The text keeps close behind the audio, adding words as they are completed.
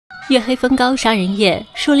月黑风高杀人夜，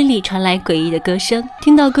树林里传来诡异的歌声。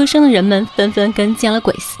听到歌声的人们纷纷跟见了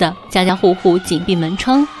鬼似的，家家户户紧闭门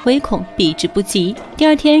窗，唯恐避之不及。第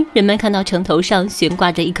二天，人们看到城头上悬挂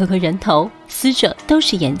着一颗颗人头，死者都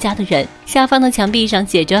是严家的人。下方的墙壁上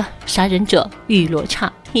写着“杀人者玉罗刹”。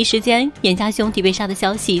一时间，严家兄弟被杀的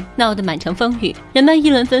消息闹得满城风雨，人们议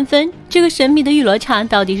论纷纷。这个神秘的玉罗刹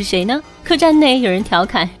到底是谁呢？客栈内有人调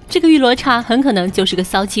侃，这个玉罗刹很可能就是个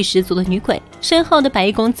骚气十足的女鬼。身后的白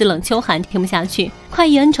衣公子冷秋寒听不下去，快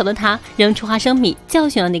意恩仇的他扔出花生米教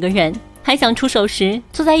训了那个人。还想出手时，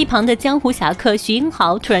坐在一旁的江湖侠客徐英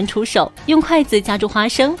豪突然出手，用筷子夹住花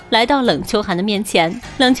生，来到冷秋寒的面前。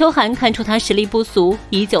冷秋寒看出他实力不俗，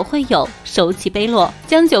以酒会友，手起杯落，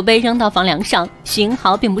将酒杯扔到房梁上。徐英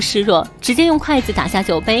豪并不示弱，直接用筷子打下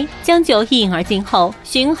酒杯，将酒一饮而尽后，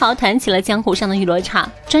徐英豪谈起了江湖上的玉罗刹，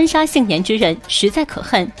专杀姓閻之人实在可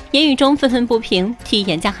恨，言语中愤愤不平，替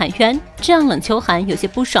严家喊冤，这让冷秋寒有些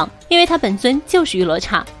不爽，因为他本尊就是玉罗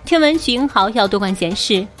刹。听闻徐英豪要多管闲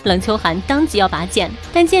事，冷秋寒当即要拔剑，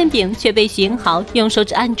但剑柄却被徐英豪用手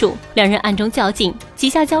指按住，两人暗中较劲，几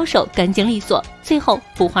下交手干净利索，最后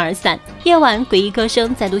不欢而散。夜晚诡异歌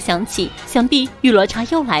声再度响起，想必玉罗刹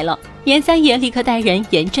又来了。严三爷立刻带人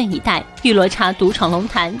严阵以待，玉罗刹独闯龙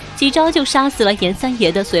潭，几招就杀死了严三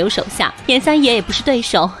爷的所有手下。严三爷也不是对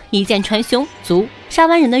手，一剑穿胸足。杀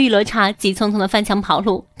完人的玉罗刹急匆匆地翻墙跑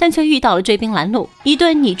路，但却遇到了追兵拦路，一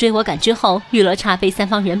顿你追我赶之后，玉罗刹被三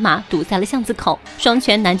方人马堵在了巷子口，双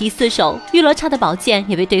拳难敌四手。玉罗刹的宝剑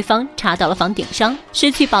也被对方插到了房顶上，失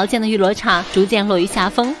去宝剑的玉罗刹逐渐落于下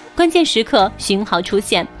风。关键时刻，徐英豪出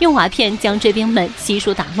现，用瓦片将追兵们悉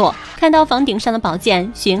数打落。看到房顶上的宝剑，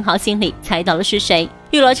徐英豪心里猜到了是谁。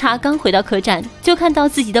玉罗刹刚回到客栈，就看到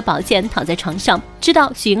自己的宝剑躺在床上，知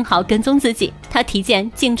道徐英豪跟踪自己，他提剑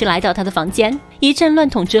径直来到他的房间，一阵乱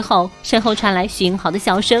捅之后，身后传来徐英豪的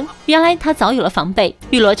笑声。原来他早有了防备，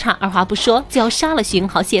玉罗刹二话不说就要杀了徐英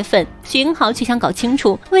豪泄愤，徐英豪却想搞清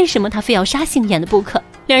楚为什么他非要杀姓閻的不可。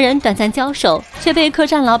两人短暂交手，却被客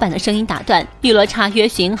栈老板的声音打断。玉罗刹约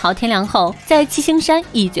徐英豪天亮后在七星山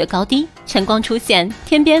一决高低。晨光出现，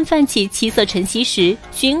天边泛起七色晨曦时，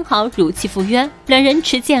徐英豪如期赴约。两人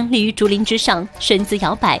持剑立于竹林之上，身姿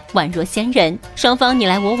摇摆，宛若仙人。双方你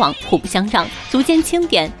来我往，互不相让，足尖轻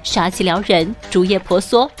点，杀气撩人，竹叶婆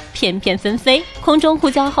娑，片片纷飞。空中互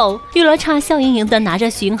交后，玉罗刹笑盈盈地拿着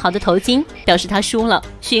徐英豪的头巾，表示他输了。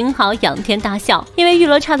徐英豪仰天大笑，因为玉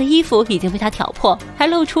罗刹的衣服已经被他挑破，还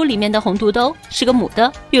露出里面的红肚兜，是个母的。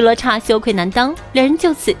玉罗刹羞愧难当，两人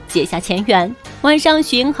就此结下前缘。晚上，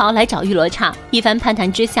徐英豪来找玉罗刹，一番攀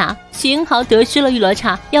谈之下，徐英豪得知了玉罗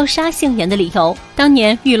刹要杀姓閻的理由。当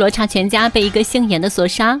年玉罗刹全家被一个姓閻的所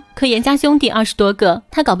杀，可严家兄弟20多个，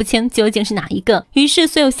他搞不清究竟是哪一个，于是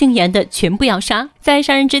所有姓閻的全部要杀。在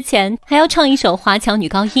杀人之前，还要唱一首花腔女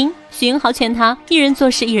高音。徐英豪劝他一人做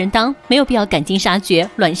事一人当，没有必要赶尽杀绝，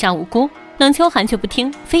乱杀无辜。冷秋寒却不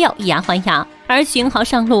听，非要以牙还牙。而徐英豪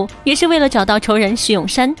上路也是为了找到仇人石勇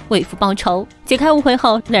山，为父报仇。解开误会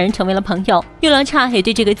后，两人成为了朋友。玉罗刹也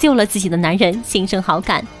对这个救了自己的男人心生好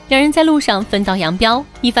感。两人在路上分道扬镳。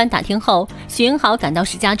一番打听后，徐英豪赶到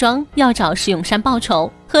石家庄，要找石勇山报仇。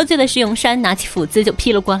喝醉的石勇山拿起斧子就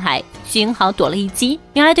劈了过来，徐英豪躲了一击。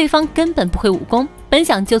原来对方根本不会武功，本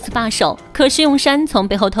想就此罢手，可石勇山从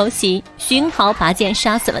背后偷袭，徐英豪拔剑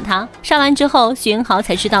杀死了他。杀完之后，徐英豪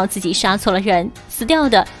才知道自己杀错了人，死掉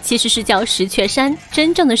的其实是叫石雀山，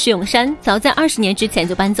真正的石勇山早在20年之前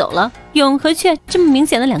就搬走了。勇和雀这么明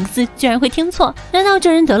显的2个字居然会听错，难道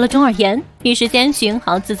这人得了中耳炎？一时间，徐英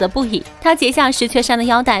豪自责不已。他解下石雀山的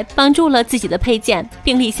腰带，绑住了自己的佩剑，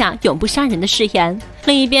并立下永不杀人的誓言。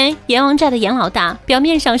另一边，阎王寨的阎老大表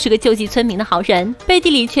面上是个救济村民的好人，背地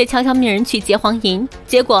里却悄悄命人去劫黄银，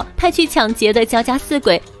结果派去抢劫的焦家四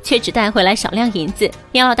鬼却只带回来少量银子。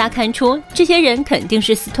阎老大看出这些人肯定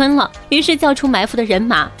是私吞了，于是叫出埋伏的人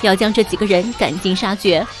马，要将这几个人赶尽杀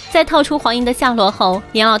绝。在套出黄银的下落后，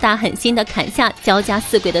阎老大狠心地砍下焦家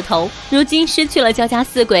四鬼的头。如今失去了焦家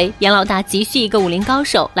四鬼，阎老大急需一个武林高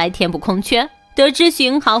手来填补空缺。得知徐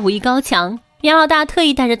英豪武艺高强，阎老大特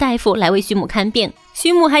意带着大夫来为徐母看病。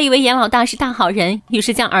徐母还以为阎老大是大好人，于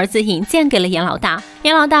是将儿子引荐给了阎老大。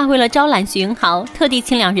阎老大为了招揽徐英豪，特地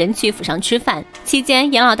请两人去府上吃饭。期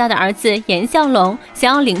间，阎老大的儿子阎啸龙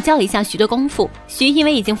想要领教一下徐的功夫，徐因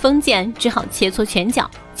为已经封剑，只好切磋拳脚。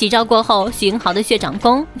几招过后，徐英豪的血掌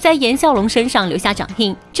功在阎啸龙身上留下掌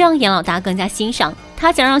印，这让阎老大更加欣赏。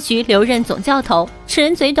他想让徐留任总教头，吃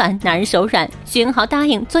人嘴短，拿人手软。徐英豪答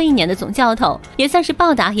应做1年的总教头，也算是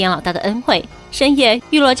报答阎老大的恩惠。深夜，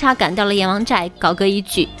玉罗刹赶到了阎王寨，高歌一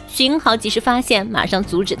曲。徐英豪及时发现，马上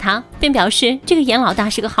阻止他，并表示这个阎老大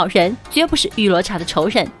是个好人，绝不是玉罗刹的仇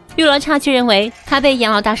人。玉罗刹却认为他被严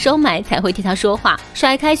老大收买才会替他说话。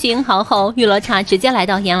甩开徐英豪后，玉罗刹直接来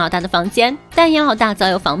到严老大的房间，但严老大早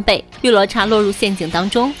有防备，玉罗刹落入陷阱当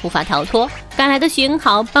中，无法逃脱。赶来的徐英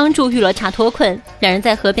豪帮助玉罗刹脱困，两人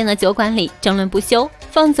在河边的酒馆里争论不休。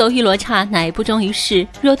放走玉罗刹乃不忠于事，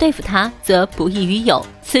若对付他，则不义于友。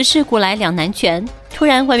此事古来两难全。突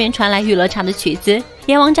然，外面传来玉罗刹的曲子，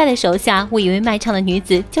阎王寨的手下误以为卖唱的女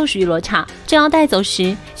子就是玉罗刹，正要带走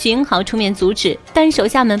时，徐英豪出面阻止，但手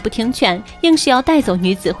下们不听劝，硬是要带走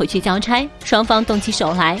女子回去交差，双方动起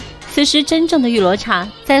手来。此时，真正的玉罗刹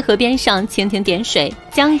在河边上蜻蜓点水，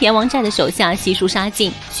将阎王寨的手下悉数杀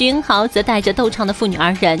尽。徐英豪则带着斗唱的妇女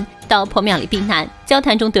2人到破庙里避难。交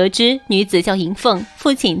谈中得知，女子叫银凤，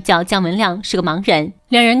父亲叫姜文亮，是个盲人，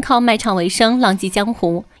两人靠卖唱为生，浪迹江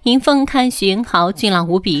湖。银凤看徐英豪俊朗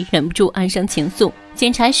无比，忍不住暗生情愫。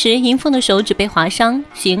捡柴时，银凤的手指被划伤，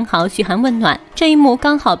徐英豪嘘寒问暖，这一幕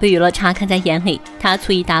刚好被玉罗刹看在眼里，他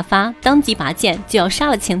醋意大发，当即拔剑就要杀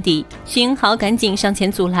了情敌。徐英豪赶紧上前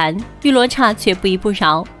阻拦，玉罗刹却不依不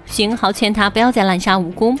饶。徐英豪劝他不要再滥杀无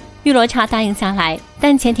辜，玉罗刹答应下来，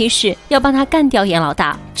但前提是要帮他干掉严老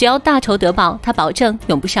大，只要大仇得报，他保证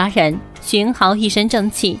永不杀人。徐英豪一身正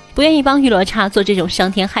气，不愿意帮玉罗刹做这种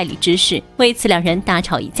伤天害理之事，为此两人大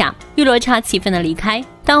吵一架。玉罗刹气愤地离开。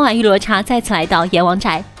当晚，玉罗刹再次来到阎王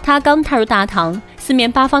寨，他刚踏入大堂，四面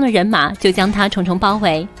八方的人马就将他重重包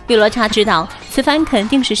围。玉罗刹知道此番肯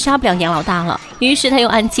定是杀不了严老大了，于是他用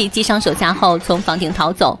暗器击伤手下后，从房顶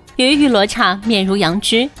逃走。由于玉罗刹面如羊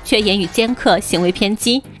脂，却言语尖刻，行为偏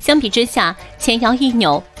激，相比之下，前摇一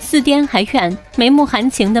扭，似颠还怨。眉目含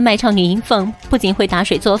情的卖唱女银凤不仅会打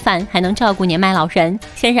水做饭，还能照顾年迈老人，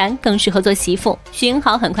显然更适合做媳妇。徐英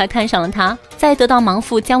豪很快看上了她，在得到盲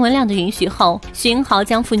父姜文亮的允许后，徐英豪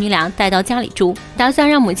将父女俩带到家里住，打算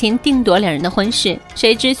让母亲定夺两人的婚事。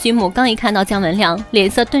谁知徐母刚一看到姜文亮，脸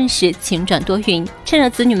色顿时晴转多云。趁着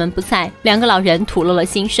子女们不在，两个老人吐露了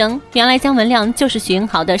心声。原来姜文亮就是徐英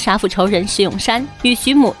豪的杀父仇人石勇山，与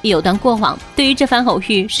徐母亦有段过往。对于这番偶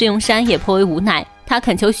遇，石勇山也颇为无奈。他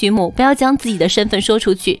恳求徐母不要将自己的身份说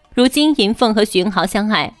出去。如今银凤和徐英豪相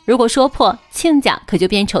爱，如果说破，亲家可就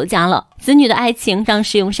变仇家了。子女的爱情让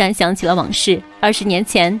石勇山想起了往事。20年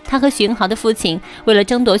前，他和徐英豪的父亲为了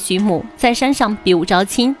争夺徐母，在山上比武招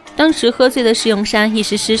亲。当时喝醉的石勇山一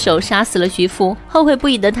时失手杀死了徐父，后悔不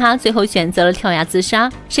已的他最后选择了跳崖自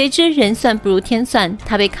杀。谁知人算不如天算，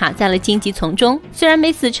他被卡在了荆棘丛中，虽然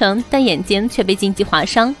没死成，但眼睛却被荆棘划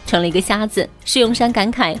伤，成了一个瞎子。石勇山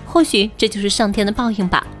感慨，或许这就是上天的报应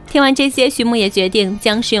吧。听完这些，徐母也决定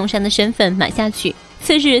将石勇山的身份瞒下去。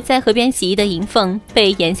次日，在河边洗衣的银凤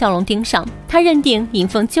被严孝龙盯上，他认定银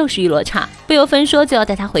凤就是玉罗刹，不由分说就要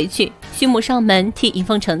带她回去。徐母上门替银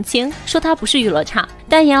凤澄清，说她不是玉罗刹，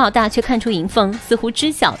但严老大却看出银凤似乎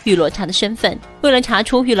知晓玉罗刹的身份。为了查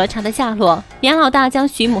出玉罗刹的下落，严老大将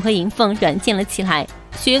徐母和银凤软禁了起来。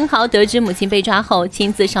徐英豪得知母亲被抓后，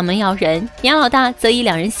亲自上门要人，严老大则以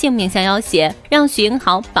两人性命相要挟，让徐英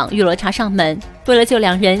豪绑玉罗刹上门。为了救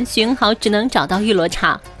两人，徐英豪只能找到玉罗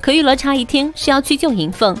刹，可玉罗刹一听是要去救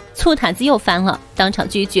银凤，醋坛子又翻了，当场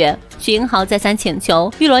拒绝。徐英豪再三请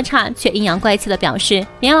求，玉罗刹却阴阳怪气地表示，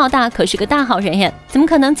严老大可是个大好人呀，怎么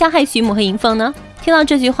可能加害徐母和银凤呢？听到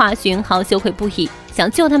这句话，徐英豪羞愧不已，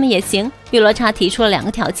想救他们也行。玉罗刹提出了2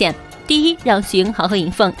个条件：第一，让徐英豪和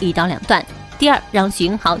银凤一刀两断；第二，让徐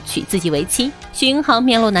英豪娶自己为妻。徐英豪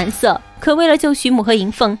面露难色，可为了救徐母和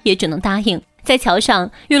银凤，也只能答应。在桥上，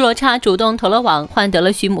玉罗刹主动投了网，换得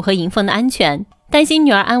了徐母和银凤的安全。担心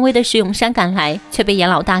女儿安危的石勇山赶来，却被严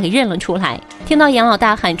老大给认了出来。听到严老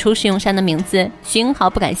大喊出石勇山的名字，徐英豪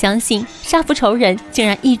不敢相信，杀父仇人竟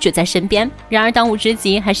然一直在身边。然而当务之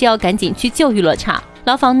急还是要赶紧去救玉罗刹。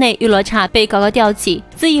牢房内，玉罗刹被高高吊起，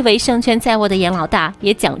自以为胜券在握的严老大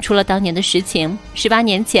也讲出了当年的实情。18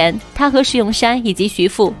年前，他和石勇山以及徐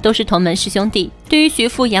父都是同门师兄弟。对于徐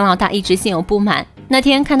父，严老大一直心有不满。那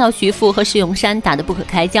天看到徐父和石勇山打得不可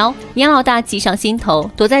开交，严老大急上心头，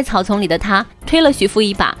躲在草丛里的他推了徐父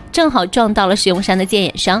一把，正好撞到了石勇山的剑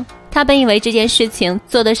眼上。他本以为这件事情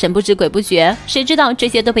做得神不知鬼不觉，谁知道这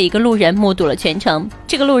些都被一个路人目睹了全程。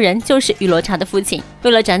这个路人就是玉罗刹的父亲。为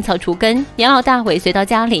了斩草除根，严老大尾随到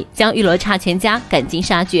家里，将玉罗刹全家赶尽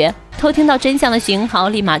杀绝。偷听到真相的徐英豪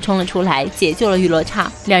立马冲了出来，解救了玉罗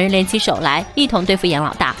刹。两人联起手来，一同对付严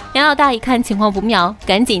老大。严老大一看情况不妙，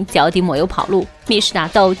赶紧脚底抹油跑路。密室打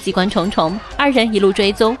斗，机关重重，二人一路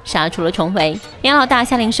追踪，杀出了重围。严老大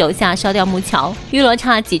下令手下烧掉木桥，玉罗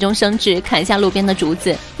刹急中生智，砍下路边的竹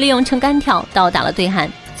子，利用撑杆跳到达了对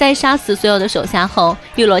岸。在杀死所有的手下后，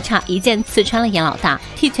玉罗刹一剑刺穿了严老大，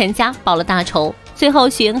替全家报了大仇。最后，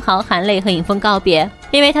徐英豪含泪和尹峰告别，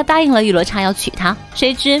因为他答应了玉罗刹要娶她。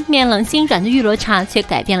谁知面冷心软的玉罗刹却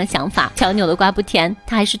改变了想法，强扭的瓜不甜，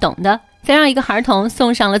他还是懂的。在让一个孩童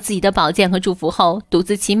送上了自己的宝剑和祝福后，独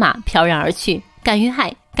自骑马飘然而去。敢于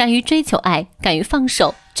爱，敢于追求爱，敢于放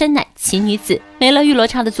手，真乃奇女子。没了玉罗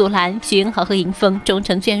刹的阻拦，徐英豪和迎风终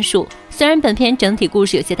成眷属。虽然本片整体故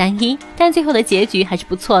事有些单一，但最后的结局还是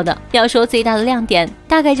不错的。要说最大的亮点，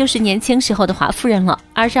大概就是年轻时候的华夫人了。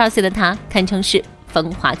22岁的她堪称是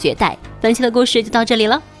风华绝代。本期的故事就到这里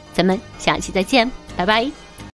了，咱们下期再见，拜拜。